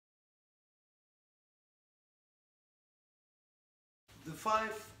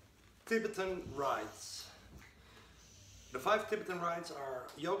5 Tibetan Rites. The 5 Tibetan Rites are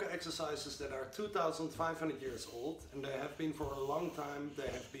yoga exercises that are 2,500 years old, and they have been for a long time. They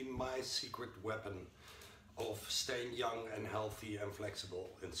have been my secret weapon of staying young and healthy and flexible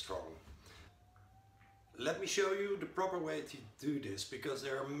and strong. Let me show you the proper way to do this, because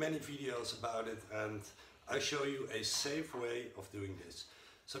there are many videos about it, and I show you a safe way of doing this.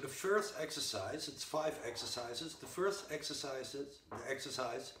 So the first exercise, it's 5 exercises. The first exercise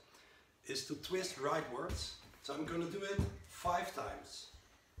is to twist rightwards. So I'm going to do it 5 times.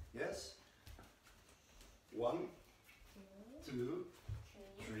 Yes? 1, 2,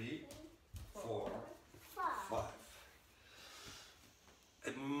 3, 4, 5.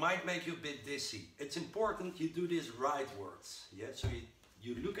 It might make you a bit dizzy. It's important you do this rightwards. Yeah? So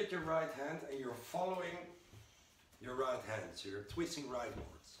you look at your right hand and you're following your right hand. So you're twisting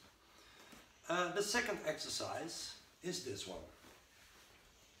rightwards. The second exercise is this one.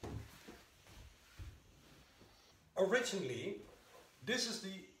 Originally, this is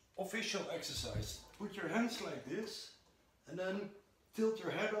the official exercise. Put your hands like this and then tilt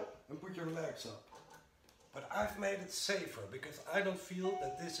your head up and put your legs up. But I've made it safer because I don't feel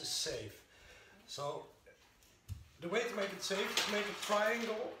that this is safe. So the way to make it safe is make a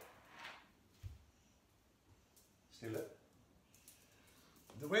triangle. Still it.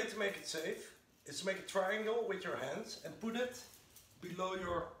 The way to make it safe is to make a triangle with your hands and put it below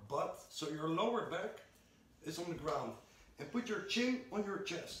your butt, so your lower back is on the ground, and put your chin on your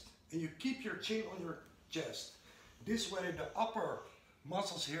chest, and you keep your chin on your chest. This way the upper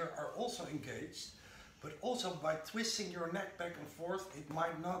muscles here are also engaged, but also by twisting your neck back and forth it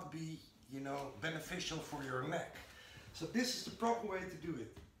might not be, beneficial for your neck. So this is the proper way to do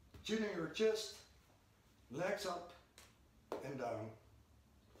it. Chin on your chest, legs up and down,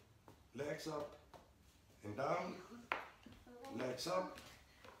 legs up and down, legs up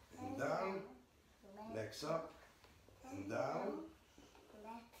and down, legs up and down.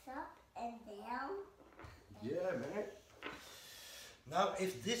 Legs up and down. Yeah, man. Now,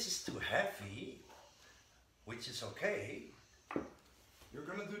 if this is too heavy, which is okay, you're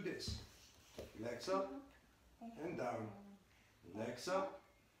gonna do this. Legs up and down. Legs up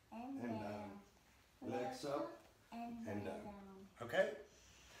and down. Legs up and down. Okay?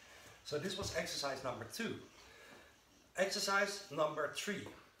 So this was exercise number 2. Exercise number 3.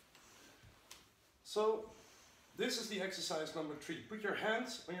 So this is the exercise number 3. Put your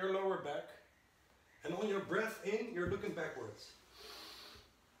hands on your lower back, and on your breath in, you're looking backwards.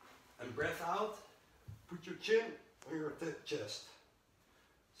 And breath out, put your chin on your chest.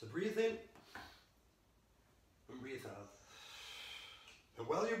 So breathe in and breathe out. And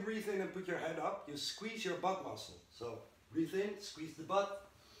while you breathe in and put your head up, you squeeze your butt muscle. So breathe in, squeeze the butt,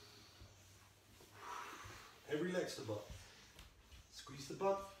 and relax the butt. Squeeze the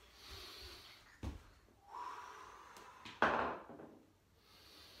butt.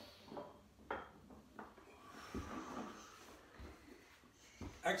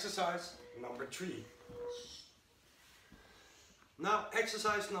 Exercise number 3. Now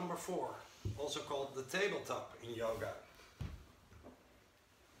exercise number 4, also called the tabletop in yoga.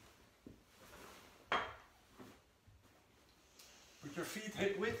 Put your feet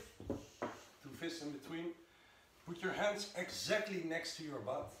hip width, 2 fists in between. Put your hands exactly next to your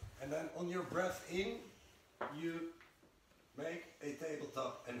butt, and then on your breath in, you make a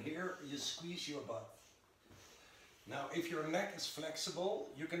tabletop, and here you squeeze your butt. Now, if your neck is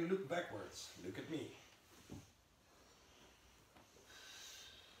flexible, you can look backwards. Look at me.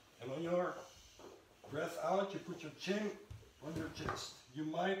 And on your breath out, you put your chin on your chest. You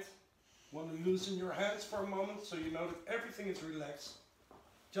might want to loosen your hands for a moment, so you know that everything is relaxed,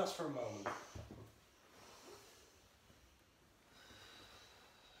 just for a moment.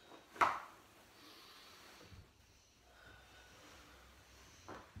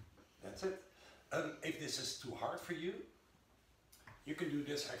 That's it. If this is too hard for you, you can do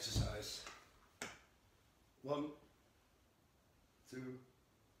this exercise. 1, 2,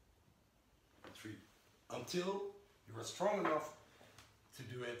 3. Until you are strong enough to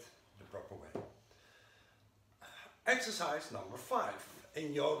do it the proper way. Exercise number 5.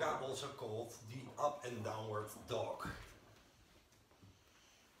 In yoga also called the up and downward dog.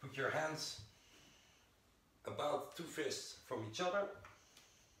 Put your hands about 2 fists from each other.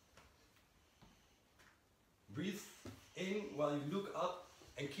 Breathe in while you look up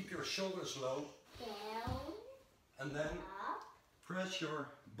and keep your shoulders low. Down. And then Up. press your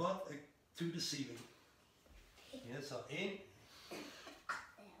butt to the ceiling. Yeah, so in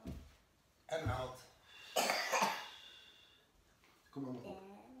Down. and out. Come on. Down.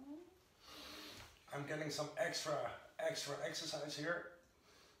 I'm getting some extra extra exercise here.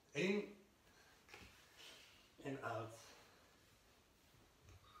 In and out.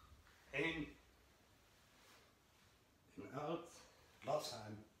 In and out. Last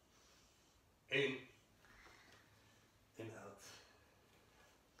time. In and out.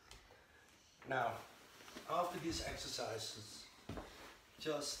 Now, after these exercises,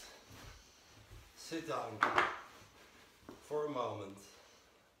 just sit down for a moment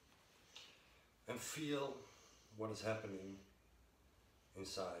and feel what is happening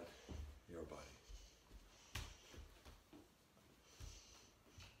inside your body.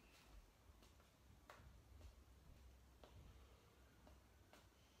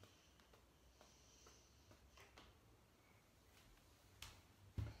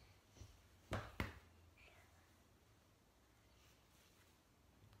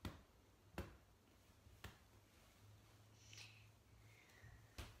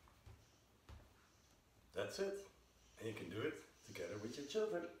 That's it. And you can do it together with your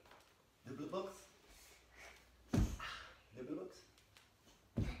children. Dubbele box. Dubbele box.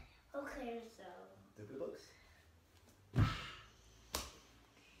 Okay, so. Dubbele box.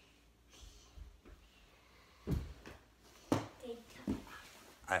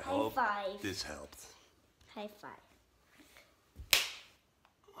 I hope five. this helped. High five.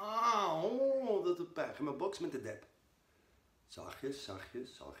 Oh, dat doet pijn. Ga mijn box met de dep. Zachtjes,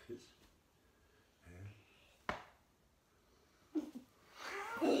 zachtjes, zachtjes.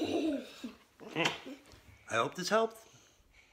 I hope this helped.